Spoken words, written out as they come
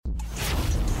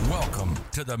Welcome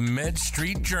to the Med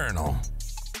Street Journal.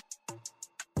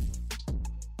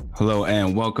 Hello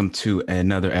and welcome to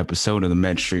another episode of the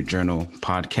Med Street Journal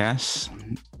podcast.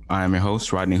 I am your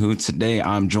host, Rodney Hood. Today,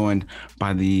 I'm joined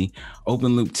by the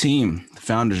Open Loop team, the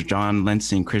founders, John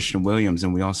Lency and Christian Williams,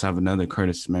 and we also have another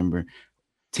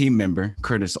team member,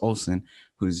 Curtis Olson,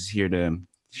 who's here to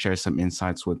share some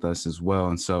insights with us as well.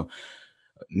 And so,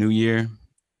 new year,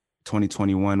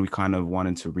 2021, we kind of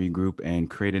wanted to regroup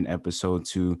and create an episode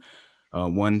to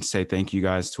say thank you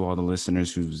guys to all the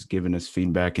listeners who's given us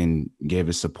feedback and gave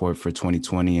us support for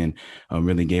 2020 and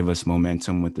really gave us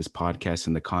momentum with this podcast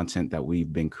and the content that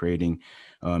we've been creating.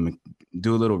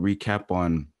 Do a little recap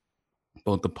on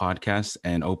both the podcast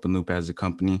and Open Loop as a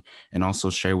company, and also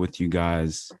share with you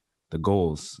guys the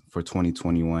goals for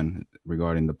 2021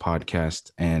 regarding the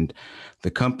podcast and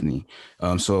the company.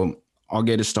 So I'll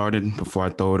get it started before I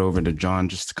throw it over to John,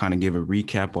 just to kind of give a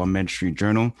recap on Med Street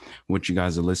Journal, what you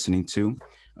guys are listening to.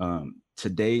 To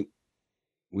date,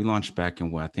 we launched back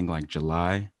in August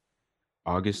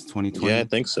 2020? Yeah, I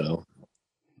think so.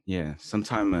 Yeah,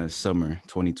 sometime summer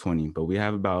 2020. But we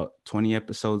have about 20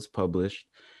 episodes published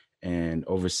and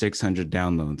over 600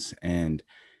 downloads. And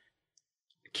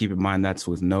keep in mind, that's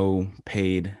with no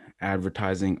paid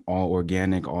advertising, all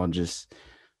organic, all just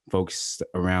focused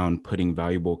around putting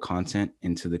valuable content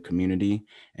into the community.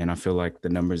 And I feel like the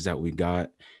numbers that we got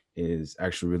is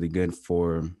actually really good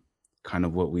for kind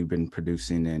of what we've been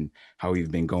producing and how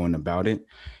we've been going about it.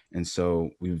 And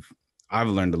so I've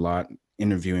learned a lot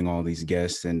interviewing all these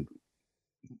guests and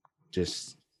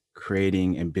just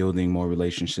creating and building more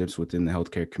relationships within the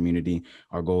healthcare community.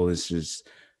 Our goal is just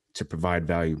to provide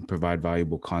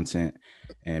valuable content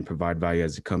and provide value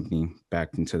as a company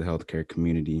back into the healthcare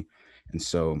community. And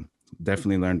so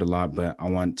definitely learned a lot, but I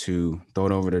want to throw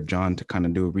it over to John to kind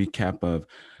of do a recap of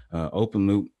Open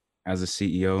Loop as a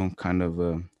CEO, kind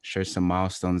of share some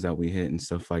milestones that we hit and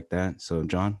stuff like that. So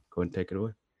John, go ahead and take it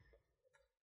away.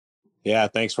 Yeah,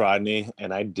 thanks, Rodney.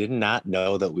 And I did not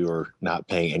know that we were not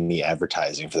paying any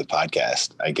advertising for the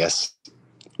podcast. I guess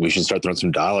we should start throwing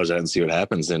some dollars at it and see what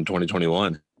happens in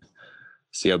 2021.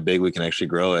 See how big we can actually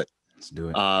grow it. Let's do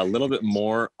it. A little bit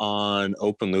more on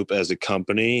Open Loop as a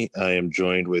company. I am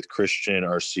joined with Christian,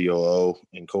 our COO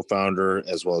and co-founder,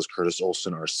 as well as Curtis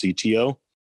Olson, our CTO.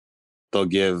 They'll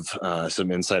give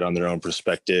some insight on their own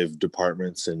perspective,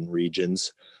 departments and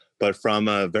regions. But from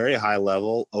a very high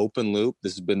level, Open Loop,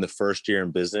 this has been the first year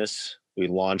in business. We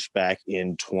launched back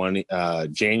in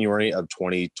January of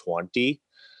 2020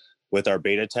 with our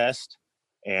beta test.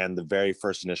 And the very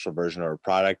first initial version of our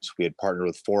product, we had partnered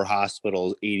with 4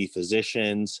 hospitals, 80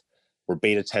 physicians. We're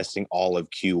beta testing all of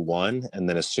Q1. And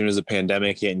then as soon as the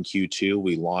pandemic hit in Q2,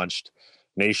 we launched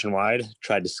nationwide,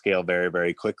 tried to scale very,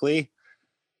 very quickly.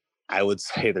 I would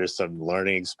say there's some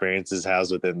learning experiences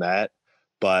housed within that.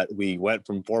 But we went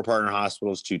from 4 partner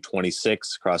hospitals to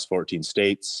 26 across 14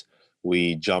 states.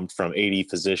 We jumped from 80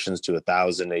 physicians to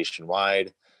 1,000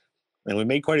 nationwide. And we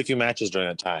made quite a few matches during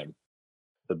that time.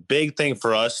 The big thing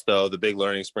for us, though, the big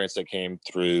learning experience that came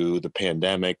through the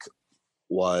pandemic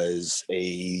was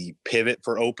a pivot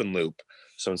for Open Loop.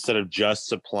 So instead of just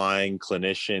supplying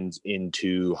clinicians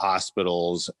into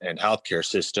hospitals and healthcare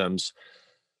systems,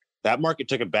 that market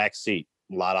took a back seat.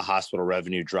 A lot of hospital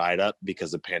revenue dried up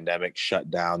because the pandemic shut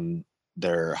down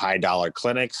their high dollar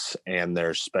clinics and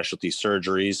their specialty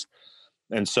surgeries.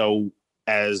 And so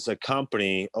as a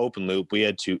company, Open Loop, we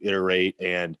had to iterate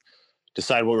and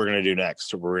decide what we're going to do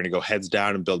next. We're going to go heads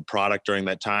down and build product during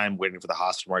that time, waiting for the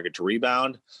hospital market to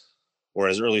rebound. Or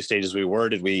as early stages we were,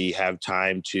 did we have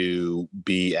time to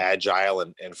be agile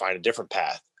and find a different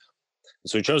path?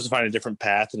 So we chose to find a different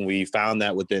path, and we found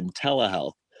that within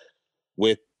telehealth.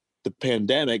 With the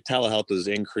pandemic, telehealth has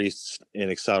increased in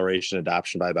acceleration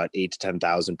adoption by about 8,000 to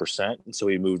 10,000%. And so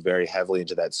we moved very heavily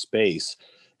into that space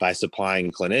by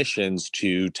supplying clinicians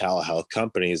to telehealth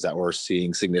companies that were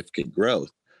seeing significant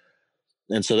growth.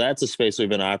 And so that's a space we've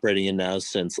been operating in now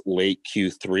since late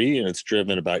Q3, and it's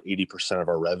driven about 80% of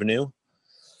our revenue.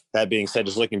 That being said,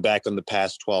 just looking back on the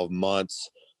past 12 months,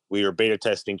 we were beta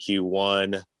testing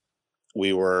Q1.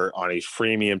 We were on a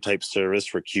freemium type service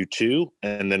for Q2,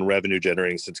 and then revenue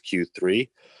generating since Q3.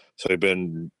 So we've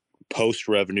been post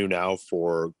revenue now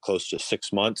for close to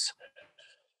 6 months.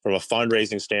 From a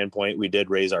fundraising standpoint, we did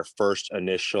raise our first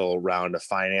initial round of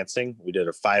financing. We did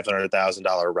a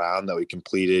 $500,000 round that we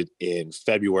completed in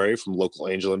February from local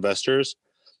angel investors.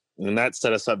 And that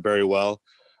set us up very well,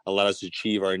 allowed us to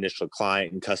achieve our initial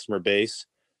client and customer base,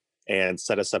 and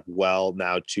set us up well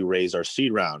now to raise our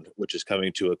seed round, which is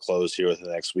coming to a close here within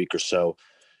the next week or so.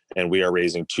 And we are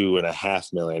raising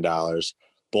 $2.5 million,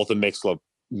 both a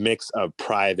mix of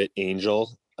private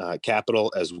angel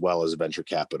capital as well as venture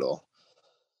capital.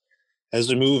 As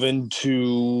we move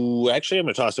into, actually, I'm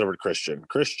going to toss it over to Christian.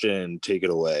 Christian, take it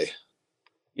away.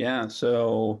 Yeah.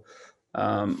 So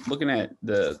looking at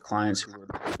the clients who we're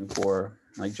looking for,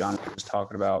 like John was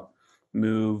talking about,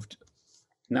 moved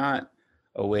not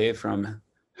away from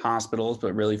hospitals,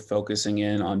 but really focusing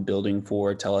in on building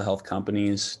for telehealth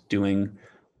companies, doing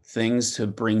things to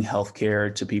bring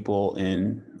healthcare to people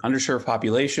in underserved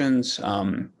populations,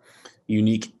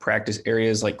 unique practice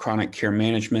areas like chronic care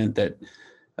management that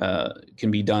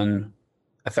can be done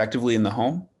effectively in the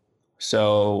home.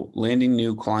 So landing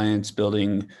new clients,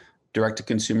 building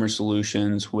direct-to-consumer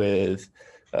solutions with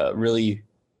really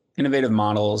innovative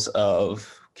models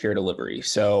of care delivery.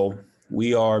 So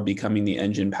we are becoming the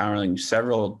engine powering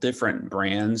several different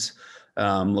brands,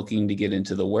 looking to get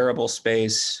into the wearable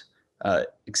space,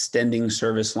 extending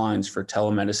service lines for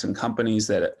telemedicine companies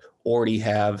that already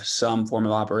have some form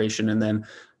of operation, and then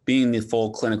being the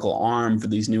full clinical arm for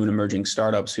these new and emerging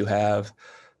startups who have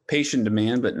patient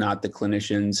demand, but not the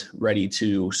clinicians ready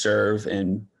to serve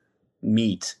and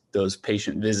meet those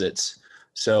patient visits.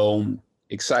 So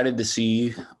excited to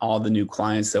see all the new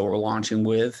clients that we're launching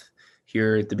with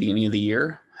here at the beginning of the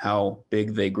year, how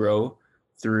big they grow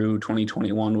through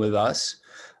 2021 with us.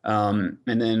 And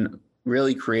then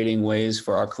really creating ways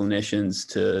for our clinicians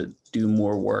to do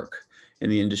more work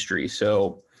in the industry.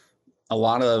 So a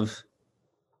lot of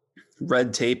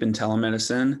red tape in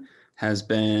telemedicine has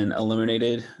been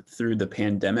eliminated through the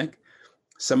pandemic.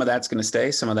 Some of that's going to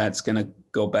stay, some of that's going to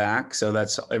go back. So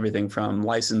that's everything from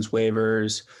license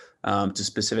waivers to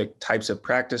specific types of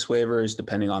practice waivers,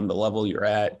 depending on the level you're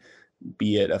at,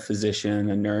 be it a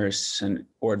physician, a nurse,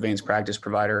 or advanced practice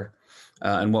provider.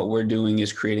 And what we're doing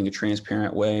is creating a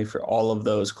transparent way for all of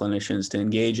those clinicians to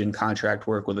engage in contract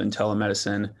work within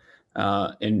telemedicine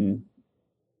and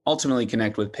ultimately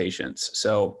connect with patients.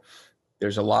 So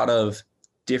there's a lot of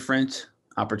different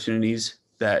opportunities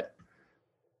that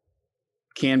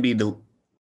can be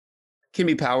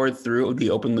powered through the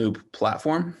Open Loop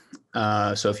platform.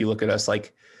 So if you look at us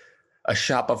like a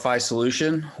Shopify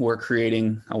solution, we're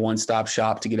creating a one-stop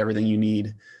shop to get everything you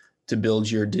need to build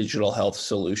your digital health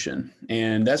solution.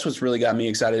 And that's what's really got me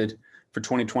excited for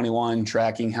 2021,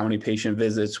 tracking how many patient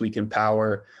visits we can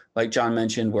power. Like John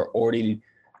mentioned, we're already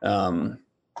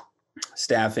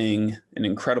staffing an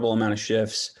incredible amount of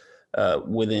shifts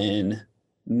within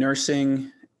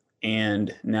nursing,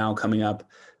 and now coming up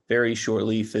very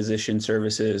shortly, physician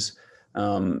services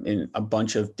in a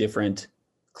bunch of different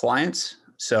clients.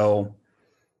 So,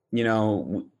 you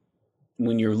know,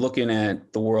 when you're looking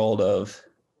at the world of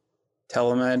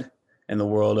telemed and the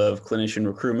world of clinician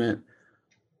recruitment,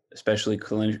 especially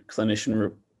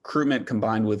clinician recruitment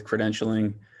combined with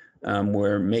credentialing,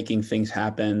 we're making things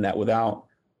happen that without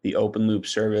the Open Loop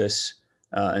service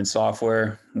and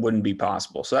software wouldn't be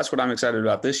possible. So that's what I'm excited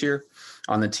about this year.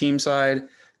 On the team side,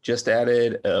 just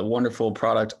added a wonderful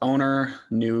product owner,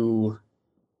 new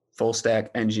full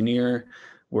stack engineer.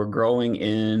 We're growing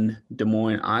in Des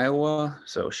Moines, Iowa.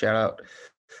 So shout out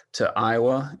to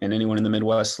Iowa and anyone in the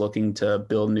Midwest looking to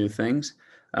build new things.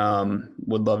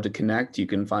 Would love to connect. You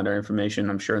can find our information,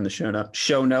 I'm sure, in the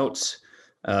show notes.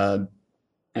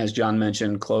 As John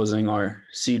mentioned, closing our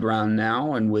seed round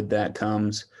now. And with that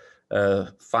comes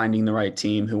finding the right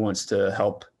team who wants to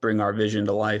help bring our vision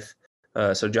to life.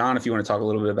 So John, if you want to talk a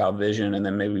little bit about vision, and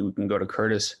then maybe we can go to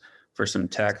Curtis for some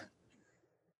tech.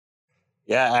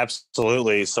 Yeah,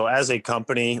 absolutely. So as a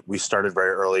company, we started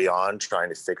very early on trying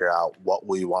to figure out what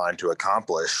we wanted to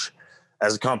accomplish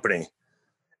as a company.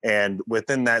 And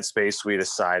within that space, we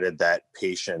decided that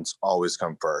patients always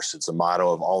come first. It's a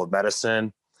motto of all of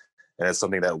medicine, and it's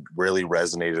something that really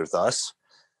resonated with us.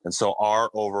 And so our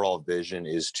overall vision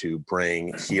is to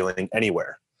bring healing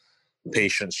anywhere.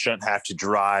 Patients shouldn't have to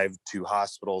drive to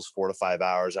hospitals 4 to 5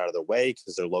 hours out of their way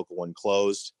because their local one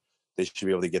closed. They should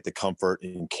be able to get the comfort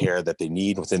and care that they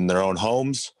need within their own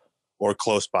homes or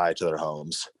close by to their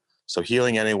homes. So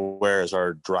healing anywhere is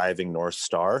our driving North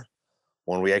Star.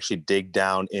 When we actually dig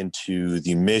down into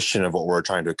the mission of what we're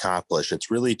trying to accomplish, it's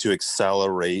really to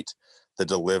accelerate the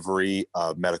delivery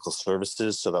of medical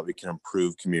services so that we can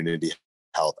improve community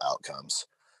health outcomes.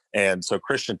 And so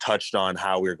Christian touched on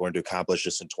how we were going to accomplish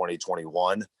this in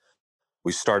 2021.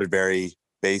 We started very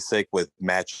basic with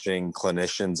matching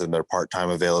clinicians and their part-time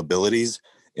availabilities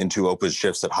into open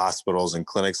shifts at hospitals and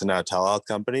clinics and now telehealth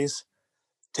companies.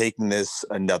 Taking this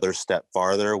another step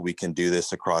farther, we can do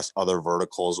this across other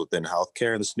verticals within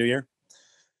healthcare this new year,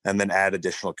 and then add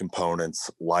additional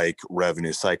components like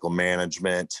revenue cycle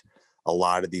management, a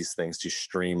lot of these things to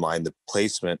streamline the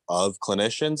placement of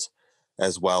clinicians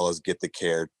as well as get the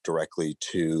care directly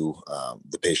to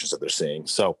the patients that they're seeing.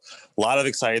 So a lot of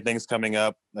exciting things coming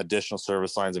up, additional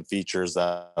service lines and features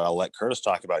that I'll let Curtis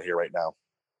talk about here right now.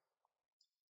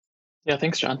 Yeah,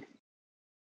 thanks, John.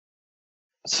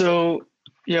 So,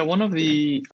 yeah, one of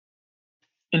the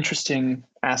interesting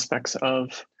aspects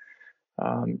of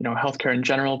healthcare in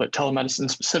general, but telemedicine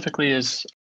specifically, is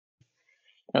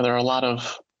there are a lot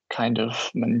of kind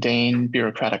of mundane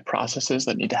bureaucratic processes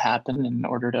that need to happen in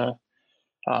order to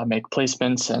make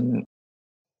placements and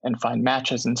find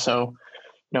matches. And so,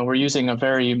 we're using a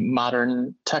very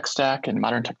modern tech stack and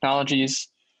modern technologies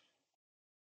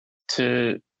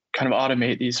to kind of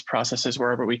automate these processes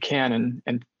wherever we can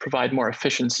and provide more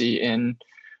efficiency in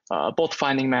both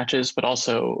finding matches, but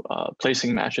also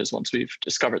placing matches once we've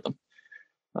discovered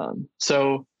them.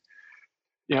 So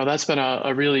that's been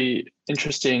a really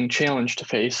interesting challenge to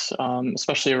face,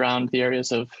 especially around the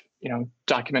areas of,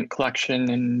 document collection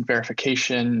and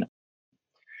verification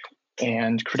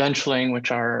and credentialing,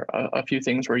 which are a few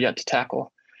things we're yet to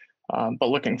tackle. But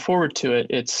looking forward to it,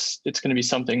 it's going to be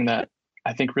something that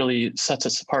I think really sets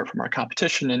us apart from our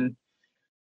competition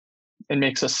and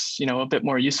makes us, a bit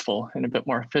more useful and a bit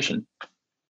more efficient.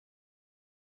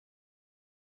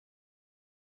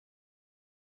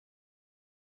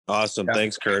 Awesome. Yeah.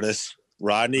 Thanks, Curtis.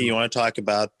 Rodney, you want to talk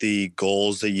about the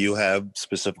goals that you have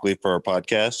specifically for our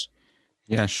podcast?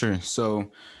 Yeah, sure.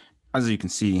 So as you can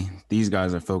see, these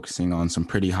guys are focusing on some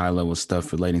pretty high level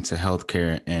stuff relating to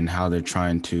healthcare and how they're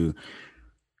trying to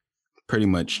pretty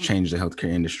much change the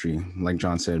healthcare industry. Like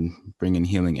John said, bringing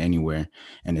healing anywhere.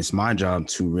 And it's my job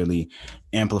to really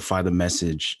amplify the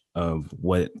message of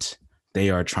what they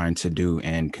are trying to do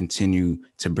and continue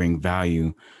to bring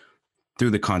value through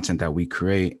the content that we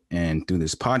create and through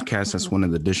this podcast. That's one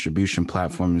of the distribution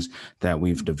platforms that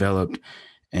we've developed.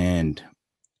 And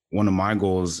one of my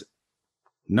goals,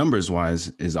 numbers wise,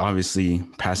 is obviously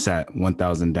past that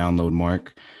 1,000 download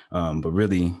mark, but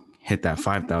really hit that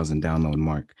 5,000 download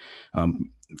mark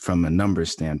from a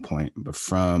numbers standpoint. But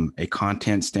from a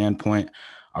content standpoint,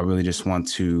 I really just want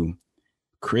to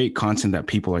create content that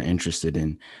people are interested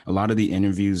in. A lot of the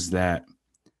interviews that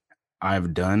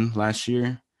I've done last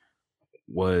year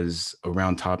was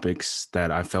around topics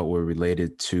that I felt were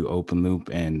related to Open Loop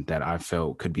and that I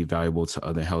felt could be valuable to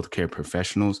other healthcare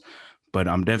professionals. But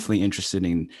I'm definitely interested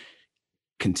in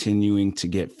continuing to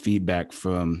get feedback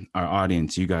from our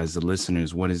audience, you guys, the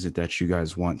listeners. What is it that you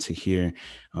guys want to hear?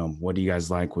 What do you guys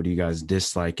like? What do you guys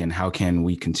dislike? And how can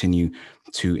we continue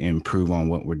to improve on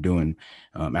what we're doing?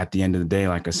 At the end of the day,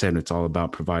 like I said, it's all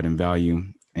about providing value.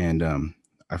 And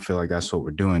I feel like that's what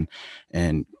we're doing.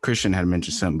 And Christian had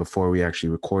mentioned something before we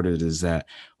actually recorded, is that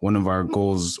one of our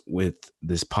goals with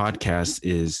this podcast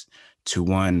is to,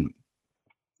 one,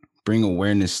 bring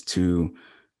awareness to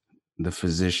the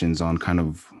physicians on kind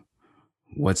of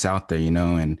what's out there,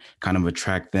 and kind of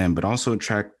attract them, but also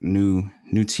attract new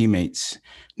teammates,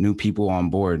 new people on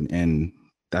board. And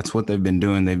that's what they've been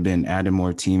doing. They've been adding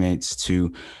more teammates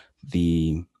to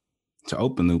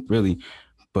Open Loop, really.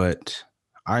 But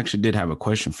I actually did have a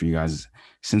question for you guys.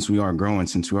 Since we are growing,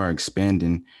 since we are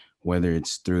expanding, whether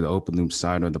it's through the Open Loop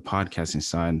side or the podcasting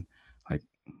side, like,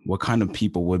 what kind of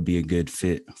people would be a good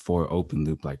fit for Open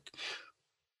Loop? Like,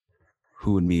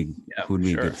 who would be a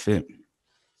good fit?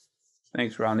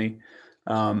 Thanks, Rodney.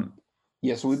 So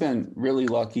we've been really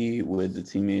lucky with the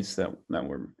teammates that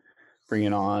we're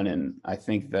bringing on. And I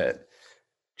think that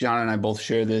John and I both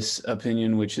share this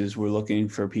opinion, which is we're looking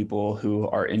for people who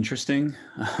are interesting,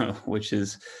 which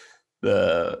is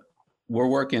we're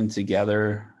working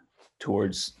together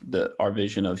towards our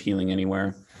vision of healing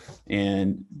anywhere.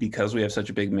 And because we have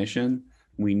such a big mission,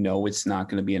 we know it's not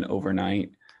going to be an overnight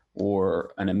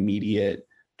or an immediate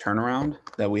turnaround,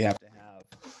 that we have to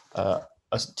have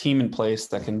a team in place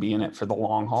that can be in it for the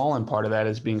long haul. And part of that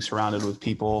is being surrounded with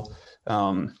people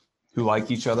who like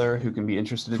each other, who can be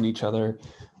interested in each other,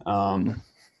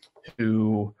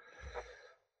 who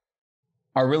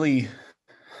are really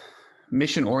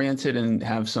mission oriented and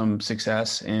have some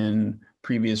success in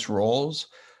previous roles,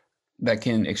 that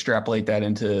can extrapolate that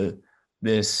into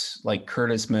this, like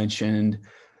Curtis mentioned,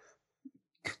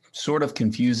 sort of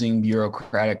confusing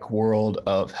bureaucratic world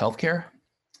of healthcare.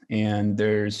 And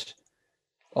there's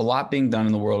a lot being done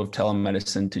in the world of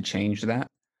telemedicine to change that.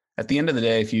 At the end of the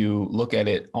day, if you look at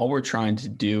it, all we're trying to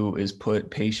do is put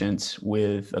patients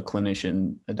with a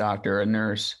clinician, a doctor, a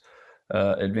nurse,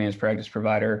 advanced practice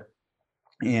provider.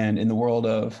 And in the world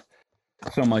of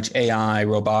so much AI,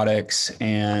 robotics,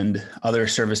 and other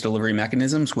service delivery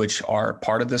mechanisms, which are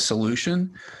part of the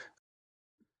solution,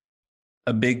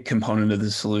 a big component of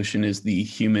the solution is the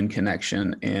human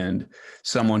connection and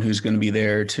someone who's going to be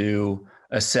there to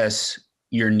assess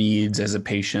your needs as a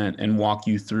patient and walk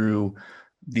you through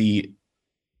the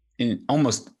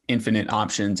almost infinite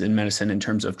options in medicine in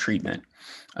terms of treatment.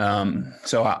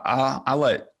 So I'll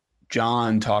let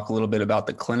John talk a little bit about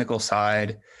the clinical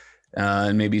side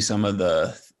and maybe some of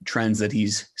the trends that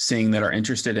he's seeing that are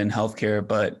interested in healthcare.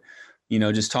 But,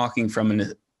 just talking from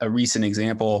a recent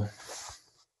example,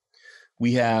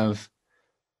 we have,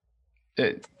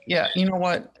 you know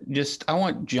what? I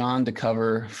want John to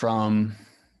cover from,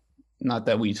 not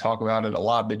that we talk about it a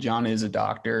lot, but John is a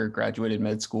doctor, graduated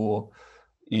med school,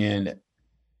 and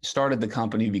started the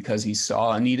company because he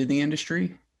saw a need in the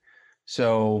industry.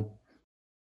 So,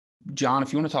 John,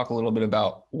 if you want to talk a little bit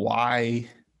about why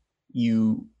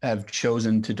you have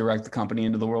chosen to direct the company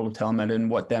into the world of telemed and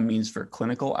what that means for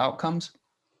clinical outcomes,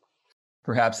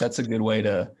 perhaps that's a good way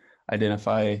to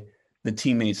identify the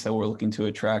teammates that we're looking to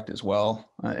attract as well,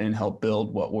 and help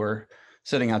build what we're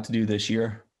setting out to do this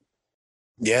year.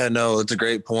 Yeah, no, it's a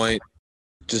great point.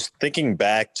 Just thinking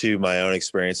back to my own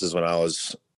experiences when I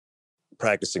was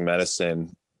practicing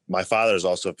medicine, my father is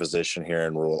also a physician here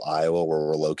in rural Iowa, where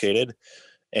we're located.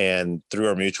 And through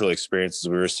our mutual experiences,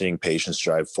 we were seeing patients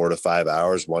drive 4 to 5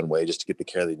 hours one way just to get the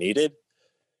care they needed.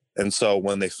 And so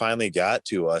when they finally got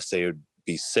to us, they would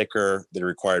be sicker. They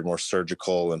required more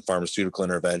surgical and pharmaceutical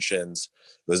interventions.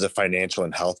 It was a financial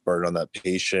and health burden on that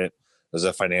patient. It was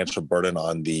a financial burden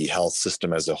on the health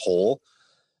system as a whole.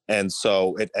 And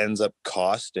so it ends up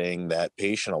costing that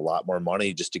patient a lot more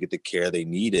money just to get the care they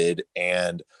needed,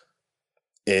 and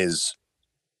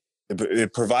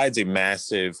it provides a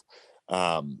massive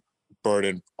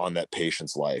burden on that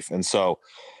patient's life. And so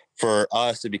for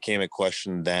us, it became a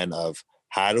question then of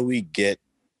how do we get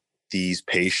these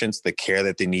patients the care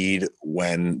that they need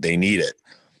when they need it?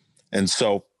 And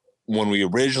so when we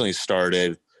originally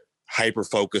started, hyper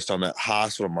focused on that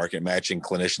hospital market, matching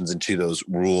clinicians into those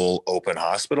rural open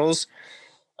hospitals,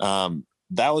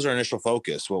 that was our initial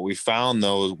focus. What we found,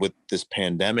 though, with this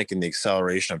pandemic and the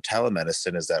acceleration of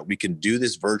telemedicine is that we can do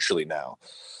this virtually now.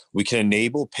 We can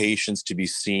enable patients to be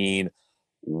seen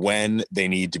when they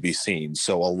need to be seen.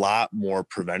 So a lot more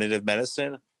preventative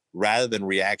medicine rather than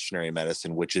reactionary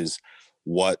medicine, which is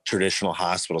what traditional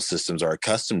hospital systems are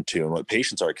accustomed to and what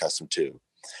patients are accustomed to.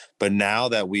 But now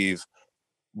that we've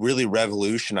really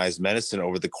revolutionized medicine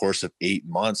over the course of 8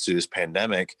 months through this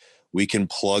pandemic, we can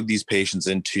plug these patients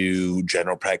into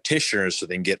general practitioners so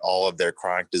they can get all of their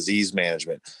chronic disease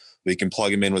management. We can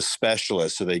plug them in with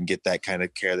specialists so they can get that kind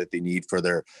of care that they need for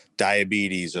their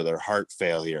diabetes or their heart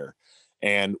failure.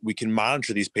 And we can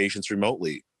monitor these patients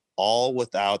remotely, all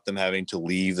without them having to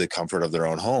leave the comfort of their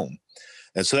own home.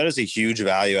 And so that is a huge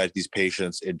value add to these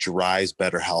patients. It drives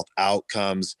better health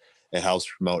outcomes. It helps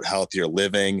promote healthier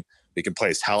living. We can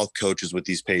place health coaches with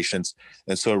these patients.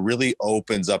 And so it really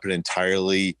opens up an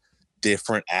entirely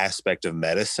different aspect of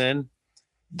medicine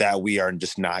that we are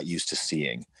just not used to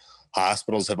seeing.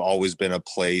 Hospitals have always been a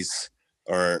place,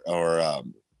 or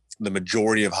the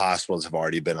majority of hospitals have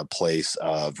already been a place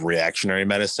of reactionary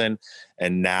medicine.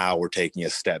 And now we're taking a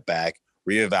step back,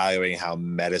 reevaluating how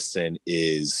medicine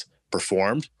is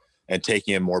performed and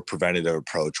taking a more preventative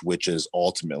approach, which is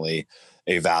ultimately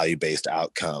a value-based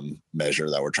outcome measure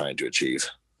that we're trying to achieve.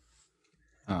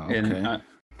 Oh, okay. And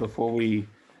before we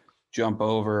jump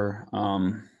over,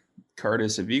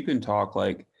 Curtis, if you can talk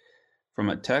like from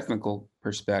a technical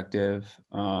perspective,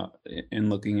 in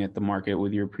looking at the market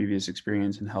with your previous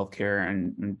experience in healthcare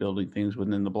and building things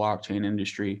within the blockchain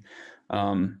industry,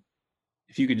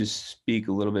 if you could just speak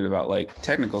a little bit about like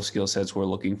technical skill sets we're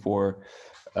looking for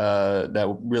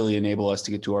that really enable us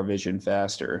to get to our vision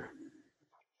faster.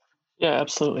 Yeah,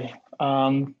 absolutely.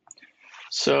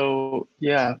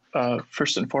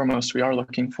 First and foremost, we are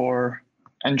looking for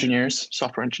engineers,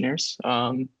 software engineers,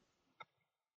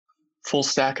 full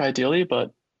stack ideally,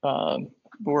 but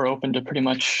we're open to pretty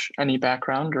much any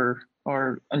background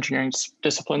or engineering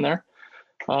discipline there.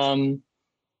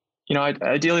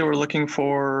 Ideally we're looking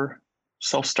for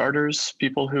self-starters,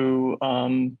 people who,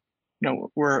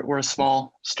 we're a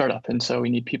small startup, and so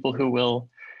we need people who will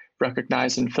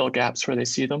recognize and fill gaps where they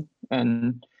see them.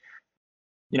 And,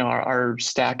 our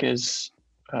stack is,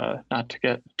 not to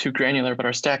get too granular, but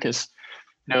our stack is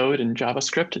Node and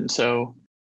JavaScript. And so,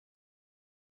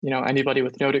 anybody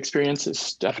with Node experience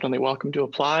is definitely welcome to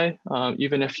apply,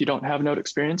 even if you don't have Node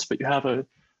experience, but you have a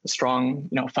strong,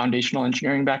 foundational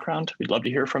engineering background. We'd love to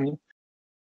hear from you.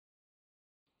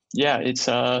 Yeah, it's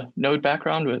a Node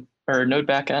background Node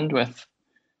backend with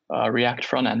React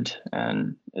front end,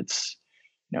 and it's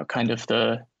kind of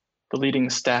the leading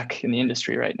stack in the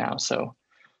industry right now. So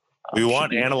we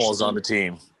want animals on the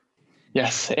team.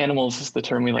 Yes, animals is the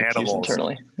term we like to use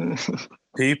internally.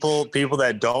 People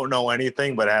that don't know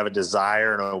anything but have a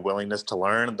desire and a willingness to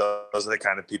learn. Those are the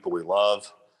kind of people we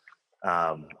love.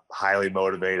 Highly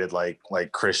motivated, like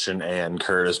Christian and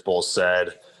Curtis both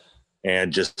said,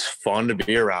 and just fun to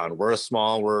be around. We're a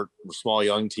small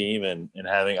young team, and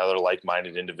having other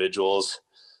like-minded individuals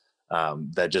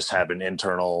that just have an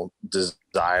internal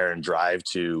desire and drive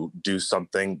to do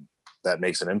something that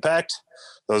makes an impact.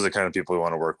 Those are the kind of people we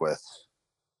want to work with.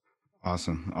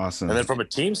 Awesome. And then from a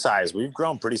team size, we've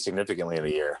grown pretty significantly in a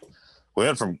year. We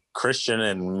went from Christian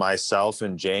and myself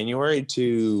in January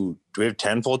to, do we have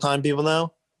 10 full-time people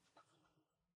now?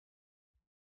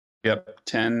 Yep,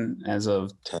 10 as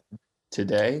of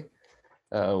today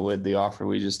with the offer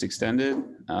we just extended.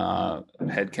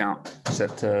 Headcount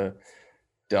set to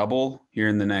double here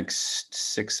in the next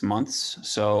 6 months.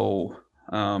 So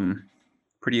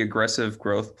pretty aggressive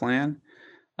growth plan.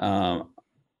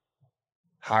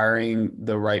 Hiring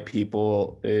the right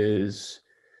people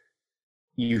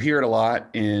you hear it a lot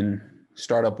in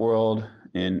startup world,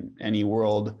 in any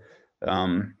world.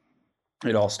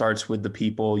 It all starts with the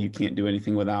people. You can't do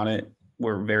anything without it.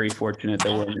 We're very fortunate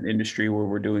that we're in an industry where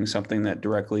we're doing something that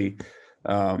directly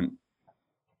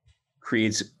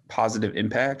creates positive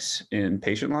impacts in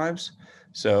patient lives.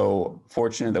 So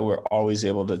fortunate that we're always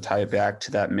able to tie it back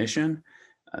to that mission.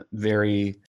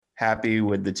 Very happy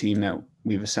with the team that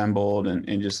we've assembled,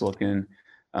 and just looking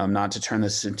not to turn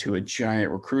this into a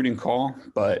giant recruiting call,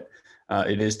 but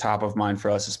it is top of mind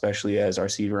for us, especially as our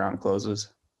seed round closes.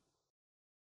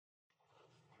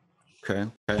 Okay.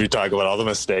 You talk about all the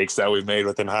mistakes that we've made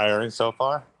within hiring so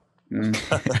far.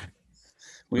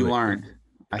 We learned.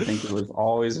 I think it was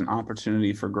always an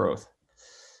opportunity for growth.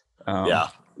 Yeah,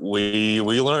 we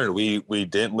learned. We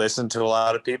didn't listen to a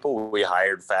lot of people. We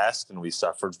hired fast and we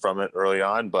suffered from it early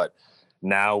on, but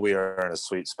now we are in a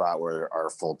sweet spot where our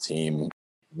full team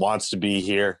wants to be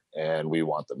here and we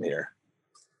want them here.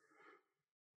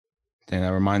 And that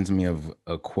reminds me of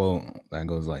a quote that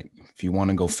goes like, if you want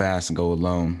to go fast, go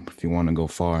alone. If you want to go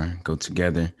far, go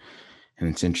together. And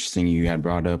it's interesting you had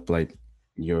brought up like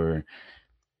your,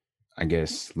 I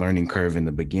guess, learning curve in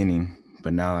the beginning.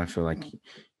 But now I feel like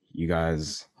you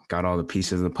guys got all the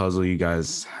pieces of the puzzle. You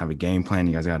guys have a game plan.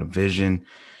 You guys got a vision.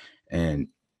 And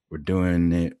we're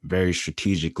doing it very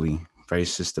strategically, very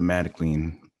systematically,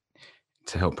 and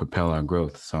to help propel our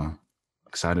growth. So I'm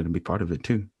excited to be part of it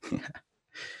too.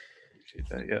 Appreciate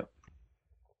that.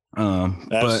 Yeah.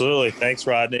 Absolutely. Thanks,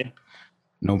 Rodney.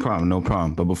 No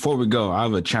problem. But before we go, I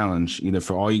have a challenge, either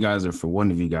for all you guys or for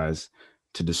one of you guys,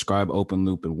 to describe Open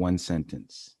Loop in one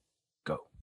sentence. Go.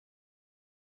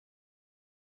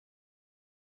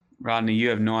 Rodney, you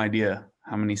have no idea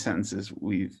how many sentences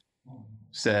we've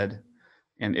said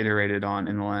and iterated on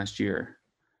in the last year.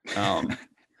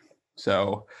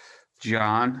 So,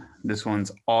 John, this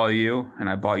one's all you, and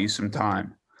I bought you some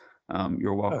time.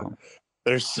 You're welcome.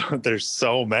 There's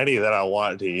so many that I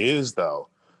want to use, though.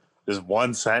 Just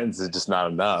one sentence is just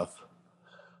not enough.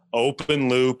 Open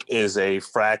Loop is a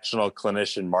fractional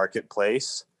clinician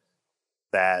marketplace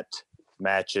that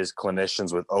matches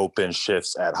clinicians with open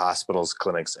shifts at hospitals,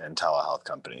 clinics, and telehealth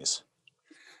companies.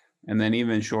 And then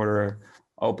even shorter,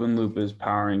 Open Loop is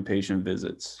powering patient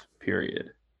visits,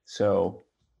 period. So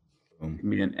I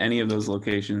mean, in any of those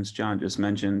locations John just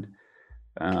mentioned,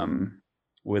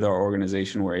 with our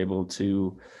organization, we're able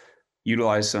to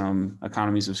utilize some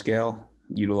economies of scale,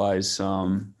 utilize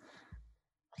some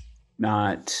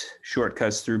not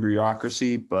shortcuts through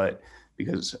bureaucracy, but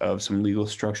because of some legal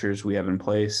structures we have in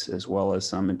place, as well as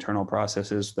some internal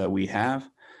processes that we have,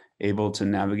 able to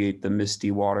navigate the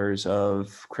misty waters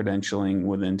of credentialing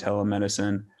within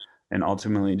telemedicine and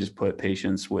ultimately just put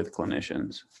patients with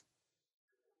clinicians.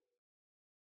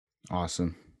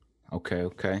 Awesome.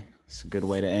 Okay. It's a good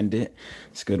way to end it.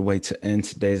 It's a good way to end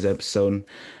today's episode.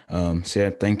 So yeah,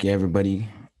 thank you everybody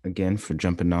again for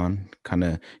jumping on, kind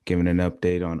of giving an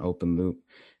update on Open Loop.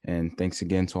 And thanks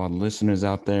again to all the listeners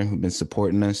out there who've been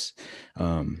supporting us.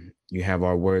 You have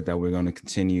our word that we're going to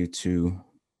continue to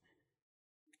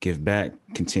give back,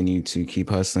 continue to keep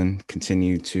hustling,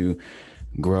 continue to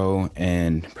grow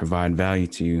and provide value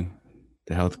to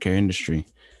the healthcare industry.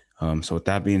 So with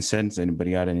that being said, does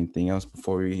anybody got anything else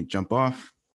before we jump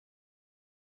off?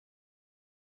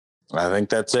 I think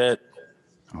that's it.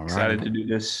 All right. Excited to do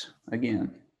this again.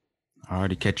 All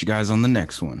righty. Catch you guys on the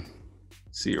next one.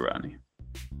 See you, Rodney.